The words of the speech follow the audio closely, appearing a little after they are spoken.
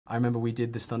I remember we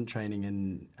did the stunt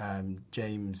training and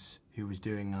James, who was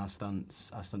doing our stunts,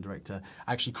 our stunt director,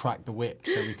 actually cracked the whip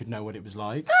so we could know what it was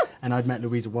like. And I'd met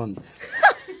Louisa once,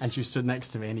 and she was stood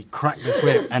next to me, and he cracked this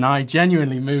whip, and I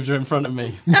genuinely moved her in front of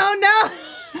me. Oh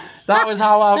no! That was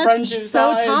how our friendship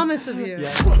started. So Thomas of you.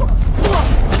 Yeah.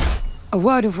 A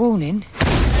word of warning.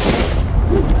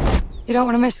 You don't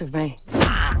want to mess with me.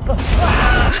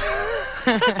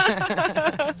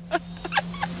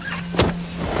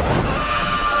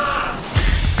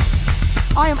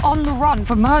 I am on the run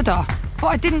for murder, but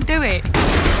I didn't do it.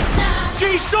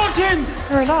 She shot him!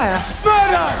 You're a liar.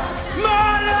 Murder!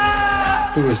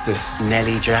 Murder! Who is this,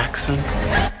 Nellie Jackson?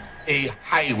 A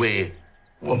highway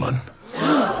woman.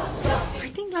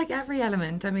 I think like every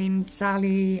element. I mean,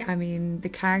 Sally, I mean, the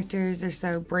characters are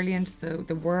so brilliant.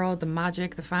 The world, the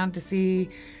magic, the fantasy,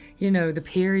 you know, the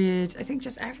period. I think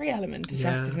just every element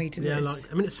attracted me to this. Yeah, like,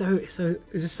 I mean, it's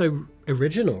just so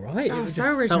original, right? Oh, it so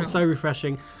just original. felt so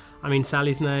refreshing. I mean,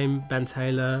 Sally's name, Ben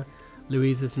Taylor,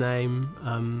 Louisa's name,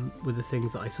 were the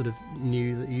things that I sort of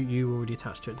knew that you were already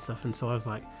attached to it and stuff. And so I was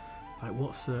like,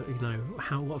 what's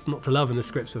what's not to love? And the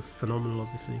scripts were phenomenal,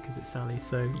 obviously, because it's Sally.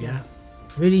 So yeah.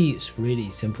 It's really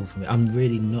simple for me. I'm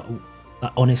really not,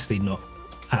 honestly, not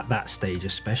at that stage,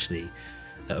 especially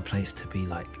at a place to be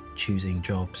like choosing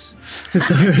jobs.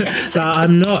 So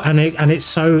I'm not, and it's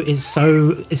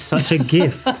such a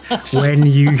gift when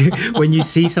you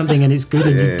see something and it's good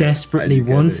and you desperately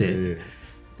want it.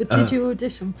 But did you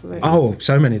audition for it? Oh,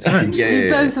 so many times. We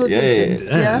both auditioned.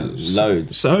 Yeah.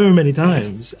 Loads. So many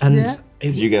times. And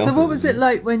did you get so what was it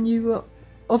like when you were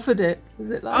offered it? Was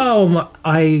it like... Oh,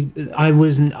 I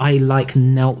like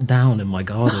knelt down in my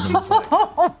garden and was like,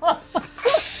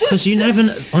 because you never,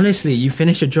 honestly, you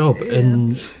finish a job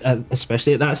and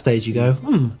especially at that stage you go,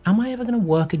 am I ever going to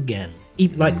work again?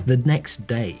 Even, like the next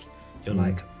day, you're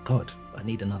like, God, I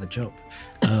need another job.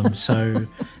 So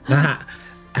that,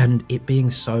 and it being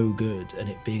so good and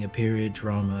it being a period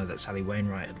drama that Sally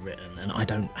Wainwright had written, and I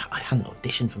hadn't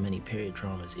auditioned for many period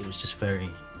dramas. It was just very,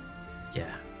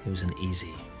 it was an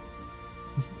easy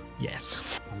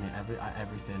yes. I mean,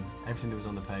 everything that was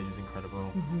on the page was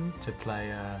incredible. To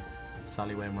play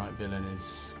Sally Wainwright villain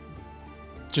is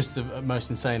just the most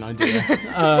insane idea.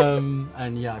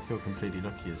 And yeah, I feel completely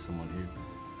lucky as someone who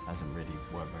hasn't really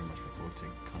worked very much before to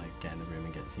kind of get in the room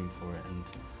and get seen for it. And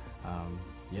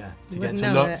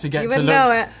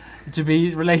to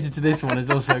be related to this one is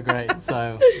also great.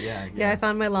 So yeah, I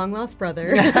found my long lost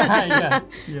brother. yeah.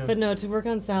 But no, to work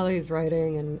on Sally's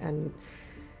writing and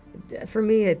for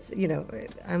me, it's, you know,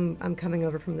 I'm coming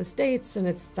over from the States, and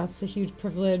that's a huge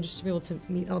privilege to be able to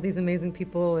meet all these amazing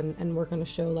people and work on a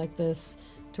show like this,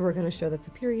 to work on a show that's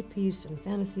a period piece and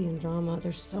fantasy and drama.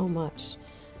 There's so much,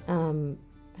 and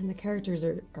the characters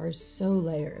are so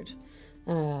layered.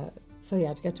 So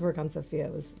yeah, to get to work on Sophia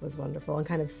was wonderful, and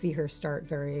kind of see her start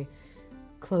very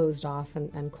closed off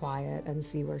and quiet, and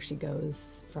see where she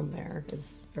goes from there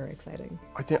is very exciting.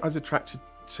 I think I was attracted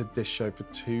to this show for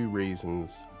two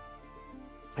reasons.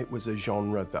 It was a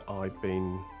genre that I've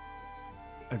been,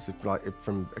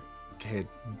 from a kid,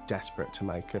 desperate to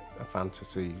make a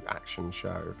fantasy action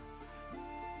show.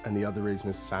 And the other reason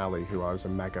is Sally, who I was a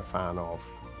mega fan of,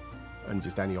 and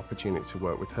just any opportunity to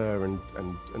work with her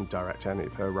and direct any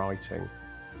of her writing.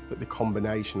 But the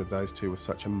combination of those two was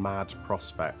such a mad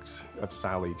prospect of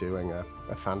Sally doing a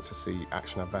fantasy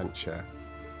action adventure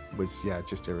was,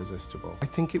 just irresistible. I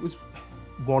think it was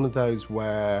one of those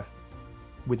where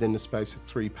within the space of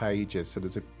 3 pages, so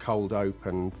there's a cold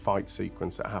open fight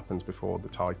sequence that happens before the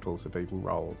titles have even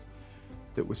rolled,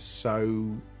 that was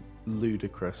so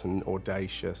ludicrous and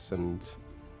audacious and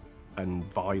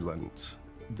violent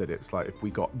that it's like, if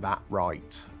we got that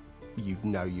right, you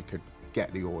could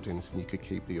get the audience and you could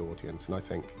keep the audience. And I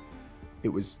think it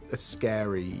was a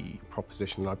scary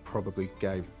proposition. I probably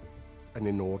gave an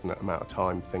inordinate amount of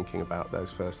time thinking about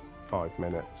those first 5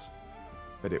 minutes.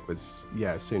 But it was,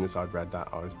 as soon as I'd read that,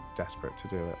 I was desperate to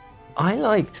do it. I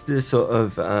liked the sort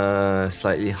of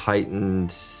slightly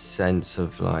heightened sense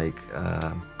of like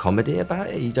comedy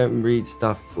about it. You don't read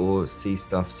stuff or see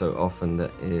stuff so often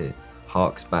that it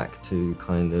harks back to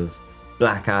kind of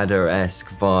Blackadder-esque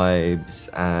vibes,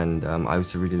 and I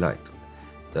also really liked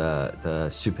the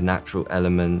supernatural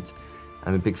element.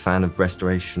 I'm a big fan of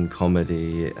restoration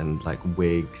comedy and like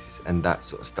wigs and that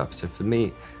sort of stuff. So for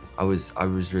me, I was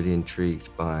really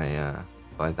intrigued by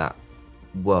that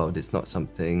world. It's not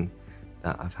something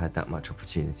that I've had that much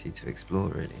opportunity to explore,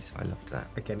 really, so I loved that.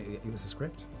 Again, it was a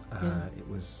script. It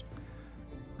was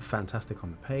fantastic on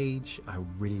the page. I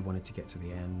really wanted to get to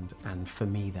the end, and for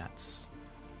me, that's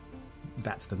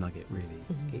that's the nugget, really.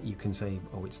 You can say,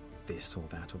 oh, it's this or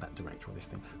that director or this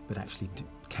thing, but actually,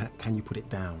 can you put it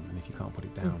down? And if you can't put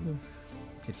it down,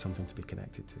 it's something to be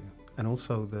connected to. And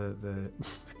also, the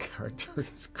character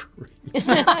is great.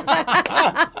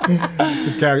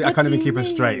 I can't even keep a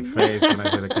straight face when I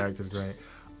say the character's great.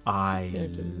 I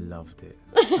loved it.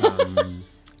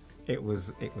 It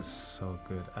was so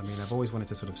good. I mean, I've always wanted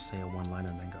to sort of say a one-liner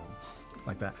and then go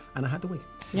like that. And I had the wig.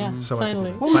 Yeah, so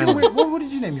finally. What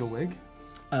did you name your wig?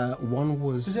 One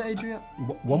was... Is it Adriana?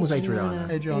 One was Adriana.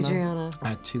 Adriana. I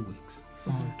had 2 wigs.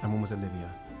 And one was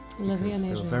Olivia. Olivia and they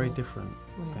Adriana. were very different.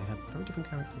 Yeah. They had very different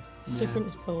characters.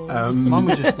 Different souls. Mine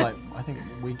was just like, I think,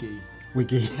 wiggy.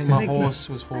 Wiggy. I think my horse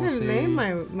was horsey. I didn't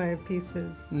name my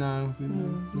pieces. No.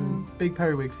 Big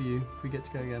periwig for you if we get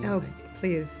to go again. I think.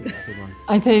 Please. Good one.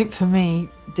 I think for me,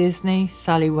 Disney,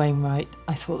 Sally Wainwright,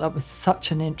 I thought that was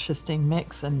such an interesting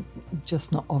mix and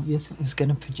just not obvious it was going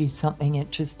to produce something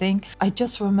interesting. I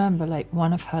just remember like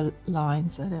one of her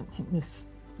lines, I don't think this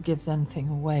gives anything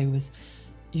away, was,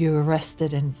 "You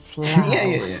arrested in Slough."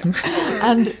 Yeah.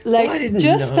 And like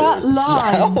just that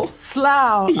line,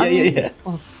 Slough.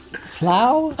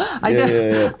 Slough?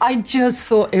 I just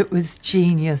thought it was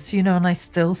genius, you know, and I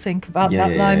still think about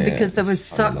that line because there was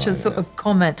such a sort of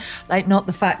comment, like not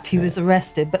the fact he was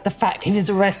arrested, but the fact he was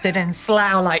arrested in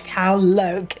Slough, like how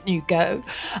low can you go?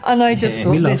 And I just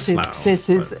thought this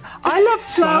is I love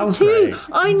Slough too. Great.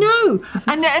 I know.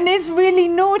 And it's really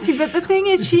naughty, but the thing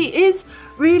is she is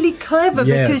really clever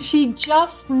because she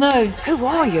just knows, who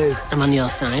are you? I'm on your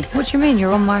side. What do you mean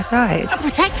you're on my side? I'll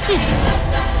protect you.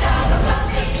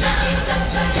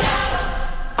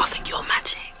 I think you're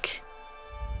magic.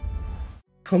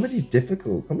 Comedy's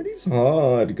difficult. Comedy's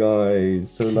hard,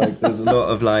 guys. So like there's a lot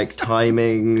of like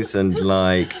timings and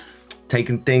like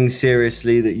taking things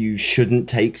seriously that you shouldn't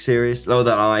take seriously, or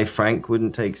that I, Frank,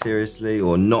 wouldn't take seriously,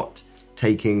 or not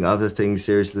taking other things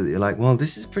seriously that you're like, well,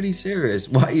 this is pretty serious.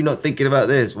 Why are you not thinking about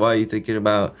this? Why are you thinking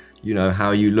about, you know,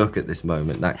 how you look at this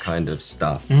moment? That kind of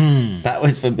stuff. That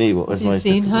was for me what was most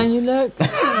seen difficult. how you look?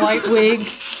 White wig.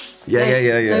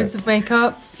 Yeah. Loads of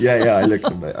makeup. Yeah, I looked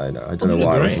a bit, I know. I don't know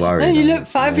why I was worried. No, you look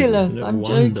fabulous. You look I'm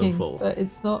wonderful. joking, but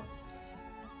it's not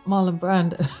Marlon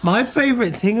Brando. My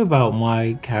favourite thing about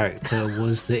my character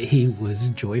was that he was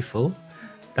joyful.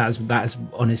 That's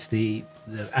honestly,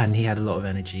 and he had a lot of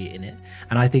energy in it.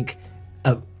 And I think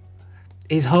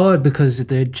it's hard because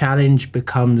the challenge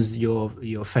becomes your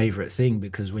favourite thing,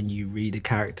 because when you read a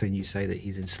character and you say that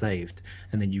he's enslaved,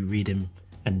 and then you read him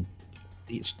and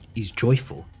he's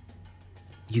joyful,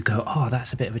 you go, oh,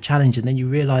 that's a bit of a challenge, and then you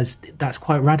realise that's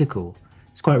quite radical.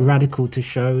 It's quite radical to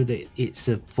show that it's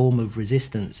a form of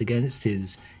resistance against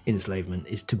his enslavement,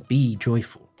 is to be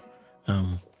joyful.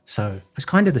 So it's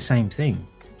kind of the same thing.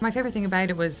 My favourite thing about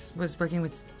it was working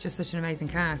with just such an amazing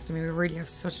cast. I mean, we really have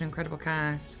such an incredible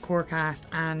cast, core cast,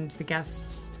 and the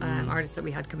guest artists that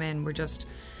we had come in were just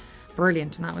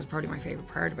brilliant, and that was probably my favourite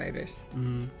part about it.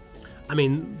 I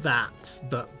mean but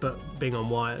being on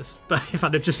wires. But if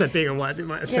I'd have just said being on wires, it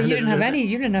might have Yeah, sounded you didn't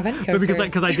have any But coasters.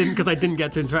 because I didn't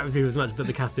get to interact with people as much. But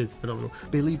the cast is phenomenal.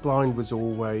 Billy Blind was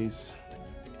always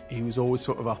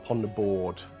sort of up on the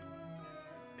board,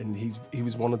 and he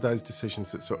was one of those decisions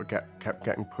that sort of kept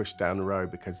getting pushed down the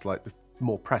road, because like the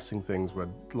more pressing things were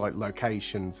like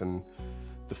locations and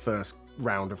the first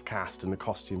round of cast and the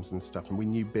costumes and stuff, and we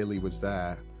knew Billy was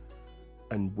there,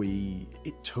 and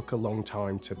it took a long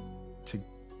time to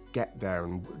get there,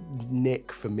 and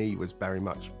Nick for me was very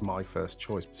much my first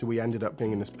choice. So we ended up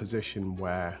being in this position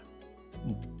where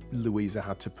Louisa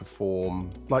had to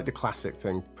perform like the classic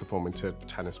thing, performing to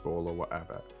tennis ball or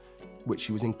whatever, which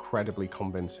she was incredibly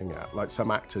convincing at. Like, some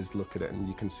actors look at it and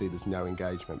you can see there's no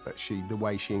engagement, but the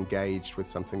way she engaged with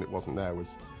something that wasn't there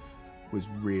was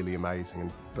really amazing,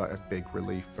 and like a big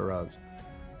relief for us.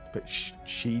 But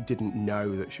she didn't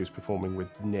know that she was performing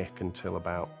with Nick until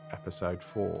about episode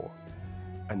 4.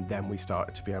 And then we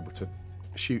started to be able to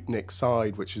shoot Nick's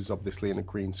side, which is obviously in a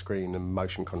green screen and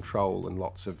motion control and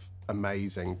lots of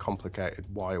amazing, complicated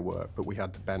wire work. But we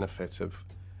had the benefit of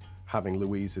having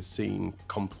Louisa's scene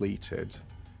completed,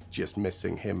 just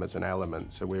missing him as an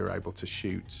element. So we were able to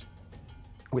shoot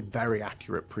with very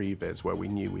accurate previs where we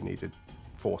knew we needed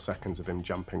 4 seconds of him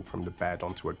jumping from the bed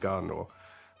onto a gun,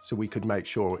 so we could make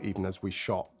sure, even as we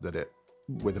shot, that it,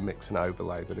 with a mix and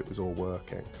overlay, that it was all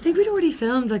working. I think we'd already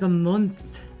filmed like a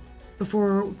month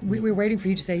before we were waiting for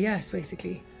you to say yes,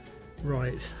 basically.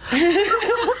 Right.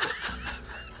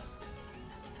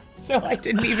 So I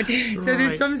didn't even. So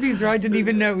there's some scenes where I didn't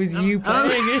even know it was you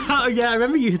playing it. Oh yeah, I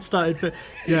remember you had started.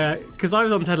 Because I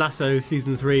was on Ted Lasso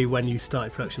season 3 when you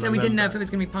started production. So we didn't know if it was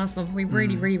going to be possible, but we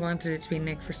really, really wanted it to be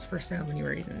Nick for so many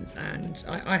reasons, and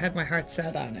I had my heart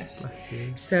set on it.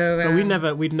 So,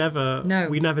 but we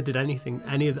never did anything.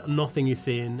 Nothing you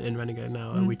see in Renegade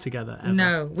Nell are we together ever.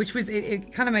 No, which was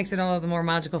it kind of makes it all the more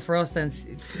magical for us than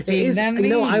seeing them. You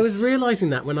know, I was realising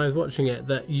that when I was watching it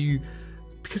that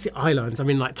because the eye lines, I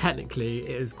mean, like technically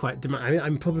it is quite demanding. I mean,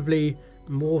 I'm probably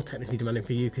more technically demanding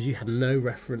for you because you had no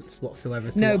reference whatsoever.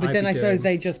 No, but then I suppose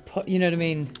they just put, you know what I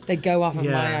mean? They go off of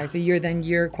my eye, so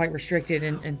you're quite restricted.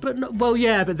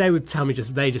 But they would tell me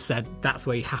they just said that's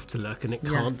where you have to look and it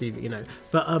can't be, you know.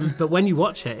 But when you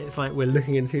watch it, it's like we're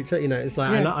looking into each other. You know, it's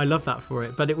like I love that for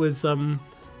it. But it was, I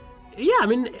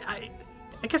mean,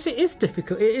 I guess it is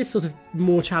difficult. It is sort of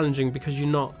more challenging because you're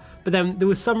not. But then there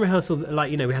was some rehearsal,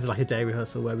 like, you know, we had like a day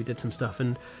rehearsal where we did some stuff,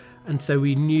 and so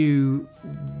we knew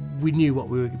what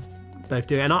we were both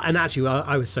doing. And actually,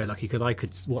 I was so lucky because I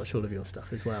could watch all of your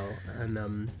stuff as well.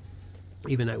 And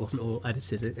even though it wasn't all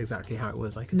edited exactly how it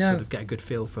was, I could sort of get a good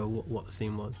feel for what the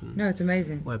scene was. And it's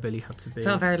amazing. Where Billy had to be.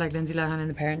 Felt very like Lindsay Lohan in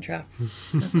The Parent Trap.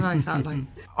 That's what I felt like.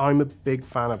 I'm a big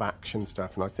fan of action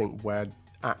stuff, and I think where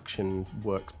action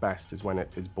works best is when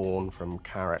it is born from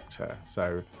character.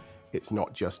 So it's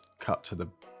not just cut to the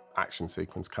action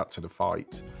sequence, cut to the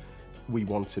fight. We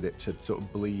wanted it to sort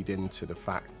of bleed into the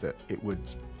fact that it would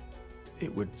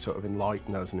sort of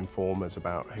enlighten us and inform us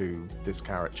about who this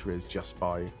character is just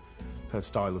by her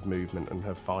style of movement and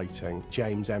her fighting.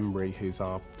 James Embry, who's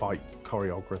our fight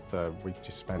choreographer, we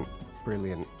just spent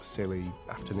brilliant, silly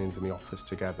afternoons in the office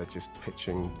together just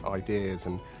pitching ideas,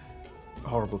 and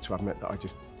horrible to admit that I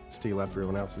just steal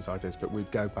everyone else's ideas, but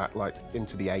we'd go back like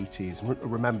into the 80s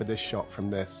and remember this shot from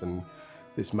this and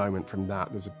this moment from that.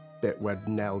 There's a bit where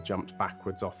Nell jumps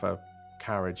backwards off a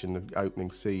carriage in the opening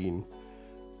scene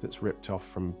that's ripped off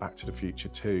from Back to the Future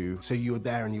 2. So you were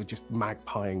there and you were just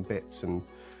magpieing bits and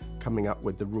coming up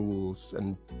with the rules,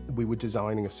 and we were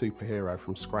designing a superhero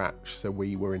from scratch, so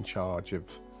we were in charge of,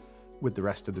 with the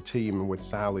rest of the team and with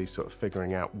Sally, sort of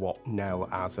figuring out what Nell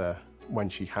when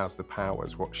she has the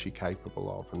powers, what's she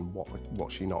capable of and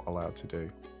what's she not allowed to do.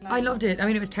 I loved it. I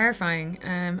mean, it was terrifying,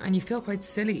 and you feel quite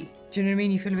silly. Do you know what I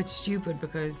mean? You feel a bit stupid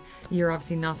because you're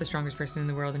obviously not the strongest person in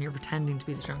the world and you're pretending to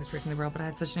be the strongest person in the world. But I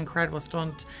had such an incredible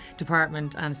stunt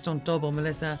department and stunt double,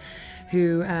 Melissa,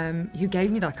 who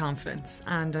gave me that confidence,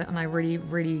 and I really,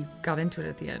 really got into it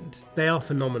at the end. They are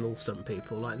phenomenal stunt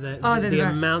people. Like they're the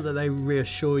amount that they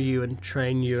reassure you and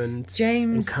train you and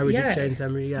encourage you. James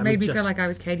Emery, made me feel like I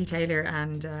was Katie Taylor,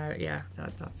 and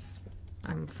that's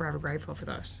I'm forever grateful for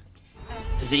that.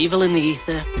 There's evil in the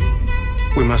ether.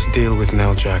 We must deal with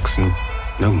Nell Jackson.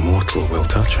 No mortal will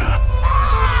touch her.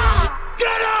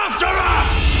 Get after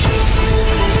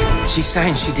her! She's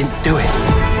saying she didn't do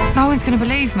it. No one's going to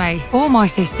believe me. Or my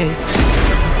sisters.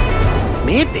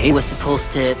 Maybe we're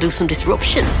supposed to do some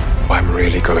disruption. I'm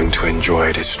really going to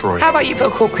enjoy destroying. How about you put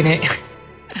a cork in it?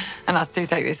 And us two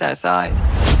take this outside.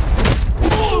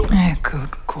 Oh,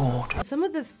 good God. Some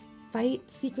of the fight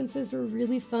sequences were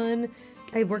really fun.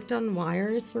 I worked on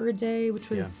wires for a day, which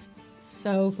was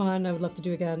so fun. I would love to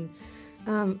do again.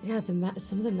 Some of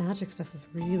the magic stuff was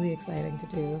really exciting to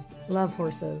do. Love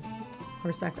horses.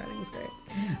 Horseback riding was great.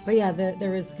 But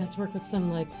got to work with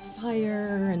some like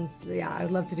fire, and I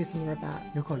would love to do some more of that.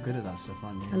 You're quite good at that stuff,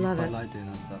 aren't you? I love it. I like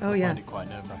doing that stuff. Oh, I yes. find it quite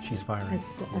nerve-wracking. She's firing.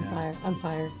 I'm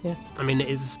fire. Yeah. I mean, it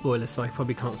is a spoiler, so I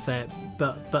probably can't say it.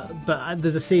 But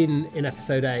there's a scene in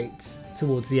episode 8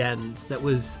 towards the end that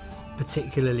was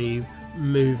particularly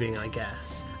moving, I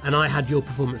guess. And I had your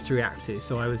performance to react to,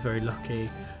 so I was very lucky.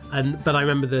 But I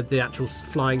remember the actual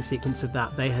flying sequence of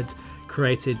that they had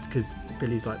created, because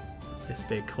Billy's like this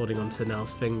big holding onto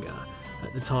Nell's finger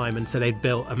at the time, and so they'd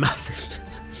built a massive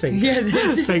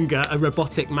finger, a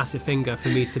robotic massive finger for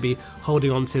me to be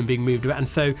holding onto and being moved around. And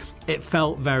so it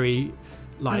felt very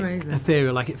like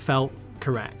ethereal, like it felt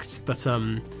correct. But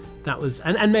that was,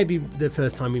 and maybe the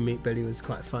first time we meet Billy was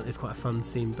quite fun. It's quite a fun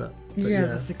scene, but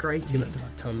that's a great scene. You must have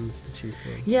had tons to choose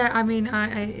from. Yeah, I mean,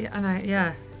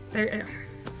 I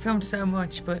filmed so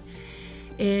much, but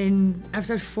in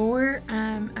episode 4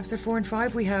 and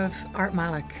 5, we have Art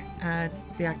Malik,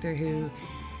 the actor who,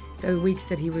 the weeks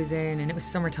that he was in, and it was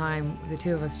summertime, the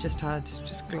two of us just had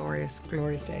glorious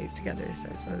days together. So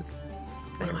I suppose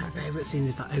one of my favourite scenes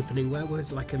is that opening where it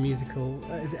was like a musical.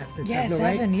 Is it episode 7 or 8?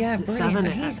 7, yeah, is it brilliant. 7?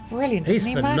 And he's brilliant. He's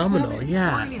phenomenal.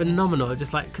 Brilliant. Phenomenal.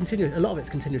 Just like continuous. A lot of it's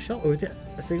continuous shot, or is it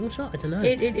a single shot? I don't know.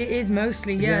 It is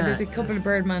mostly, There's a couple of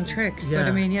Birdman tricks, but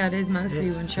I mean, it is mostly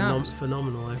one shot.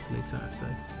 Phenomenal opening to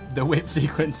episode. the whip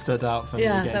sequence stood out for me.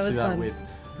 Yeah, Getting that was to that fun. with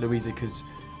Louisa, because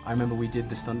I remember we did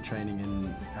the stunt training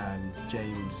and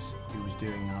James, who was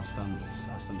doing our stunts,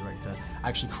 our stunt director,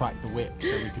 actually cracked the whip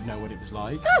so we could know what it was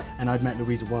like. And I'd met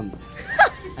Louisa once,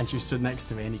 and she was stood next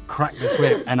to me, and he cracked this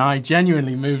whip, and I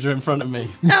genuinely moved her in front of me.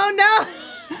 Oh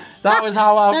no! That was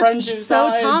how our That's friendship so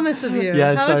started. Thomas of you.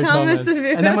 Yeah, How so Thomas of you.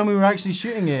 And then when we were actually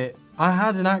shooting it, I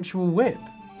had an actual whip.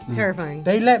 Terrifying.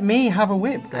 They let me have a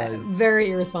whip, guys.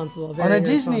 Very irresponsible. Very On a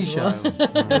Disney show.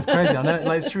 irresponsible. It's crazy. I know,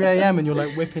 like, it's 3 a.m. and you're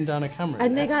like whipping down a camera.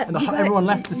 And they got, and you got everyone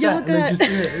left the set and they just do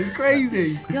it. It was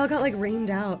crazy. Y'all got like rained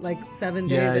out like 7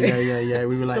 days. Yeah.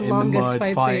 We were like The in the longest mud,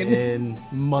 fight fighting,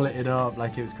 mulleted up,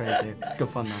 like it was crazy. Good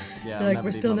fun though. Yeah. You're I'll like, never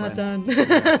we're leave still my not brain.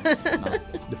 done. No.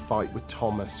 The fight with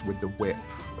Thomas with the whip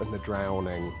and the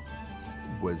drowning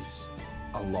was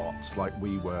a lot. Like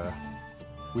we were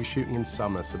shooting in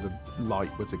summer, so the light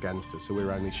was against us, so we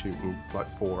were only shooting like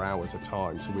 4 hours a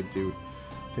time. So I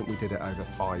think we did it over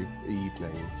 5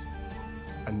 evenings,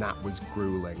 and that was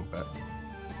grueling. But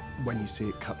when you see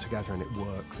it cut together and it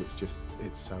works, it's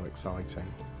so exciting.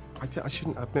 I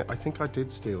shouldn't admit, I think I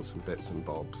did steal some bits and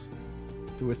bobs.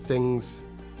 There were things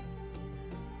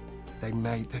they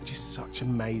made. They're just such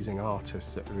amazing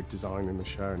artists that were designing the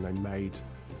show, and they made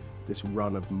this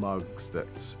run of mugs that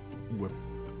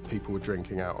people were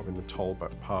drinking out of in the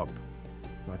Talbot pub.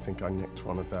 And I think I nicked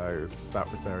one of those. That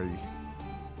was very,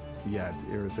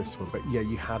 irresistible. But yeah,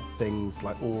 you had things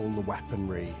like all the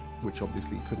weaponry, which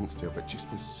obviously you couldn't steal, but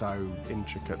just was so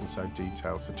intricate and so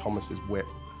detailed. So Thomas's whip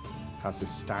has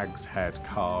this stag's head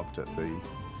carved at the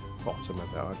bottom of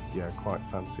it. I quite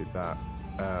fancied that.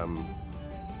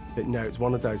 But no, it's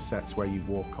one of those sets where you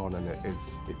walk on and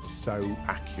it's so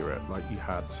accurate. Like you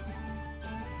had,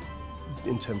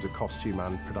 in terms of costume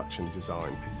and production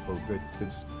design, the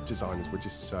designers were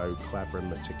just so clever and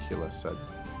meticulous. So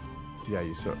yeah,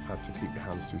 you sort of had to keep your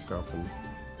hands to yourself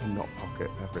and not pocket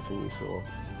everything you saw.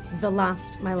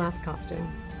 My last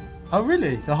costume. Oh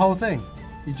really? The whole thing?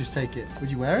 You just take it. Would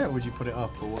you wear it or would you put it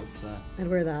up, or what's the? I'd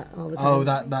wear that all the time. Oh,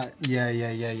 that.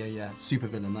 Yeah. Super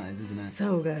villain that is, isn't it?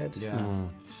 So good. Yeah.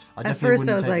 I At definitely first I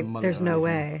wouldn't was take like, the mullet there's or no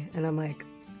anything. way. And I'm like,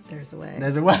 there's a way.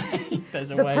 There's a way. There's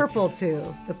a the way. purple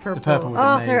too. The purple. The purple was oh,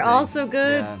 amazing. they're all so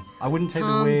good. Yeah. I wouldn't take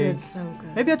Tom the wig. did so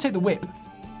good. Maybe I'd take the whip.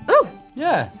 Oh!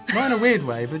 Yeah, not in a weird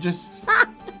way, but just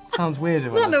sounds weirder.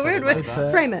 when Not in I a say weird it way. like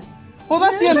that. Frame it. Well,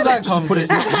 that's the end of that Just to put it,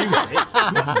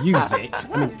 conversation. use it.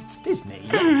 I mean, it's Disney.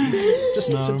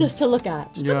 Just to look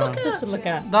at. Just to look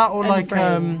at. That or And like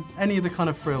frame. any of the kind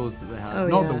of frills that they had. Oh,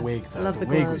 Not yeah. the wig though. Love the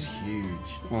the wig gloves. was huge.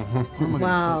 Mhm. Where am I gonna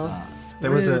Wow. put that?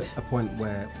 There was a Rude. point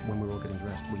where, when we were all getting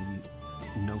dressed, we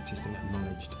noticed and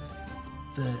acknowledged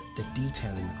the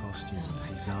detail in the costume, the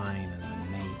design and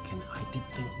the make, and I did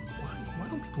think, why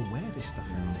don't people wear this stuff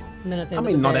anymore? And then at the I end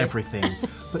of mean, the not day- everything,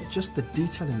 but just the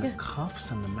detail in the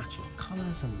cuffs and the matching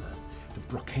colours and the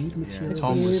brocade material. Tom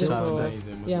was so Beautiful.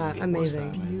 amazing. Wasn't Yeah, he? It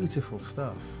amazing. was beautiful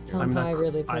stuff. Tom I mean, Pye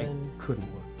really put I in. couldn't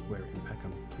wear it in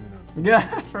Peckham. You Yeah,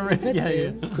 for real. Could Yeah,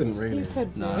 you? yeah. couldn't really. You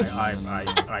could No, do.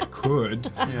 I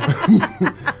could. But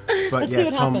Let's see yeah,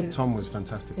 what happens. Tom was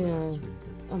fantastic. with Yeah. that. It was really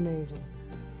good. Amazing.